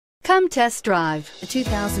Come test drive the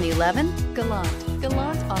 2011 Galant.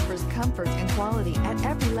 Galant offers comfort and quality at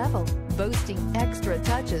every level, boasting extra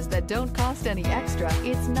touches that don't cost any extra.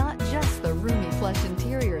 It's not just the roomy plush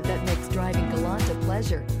interior that makes driving Galant a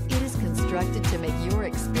pleasure. It is constructed to make your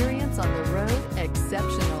experience on the road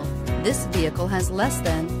exceptional. This vehicle has less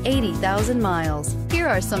than 80,000 miles. Here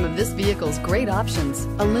are some of this vehicle's great options: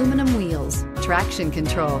 aluminum wheels, traction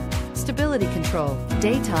control, stability control,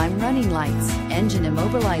 daytime running lights, engine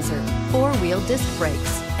immobilizer, four-wheel disc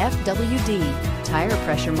brakes, FWD, tire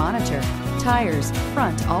pressure monitor, tires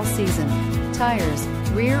front all season, tires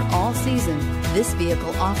rear all season. This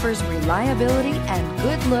vehicle offers reliability and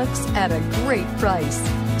good looks at a great price.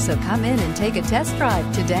 So come in and take a test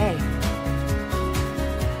drive today.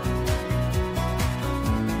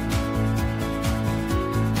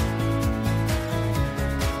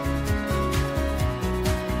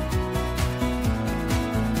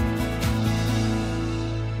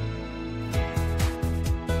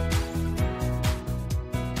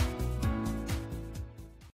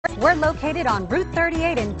 We're located on Route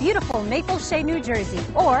 38 in beautiful Maple Shade, New Jersey,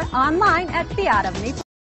 or online at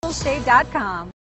fiatofmapleshade.com.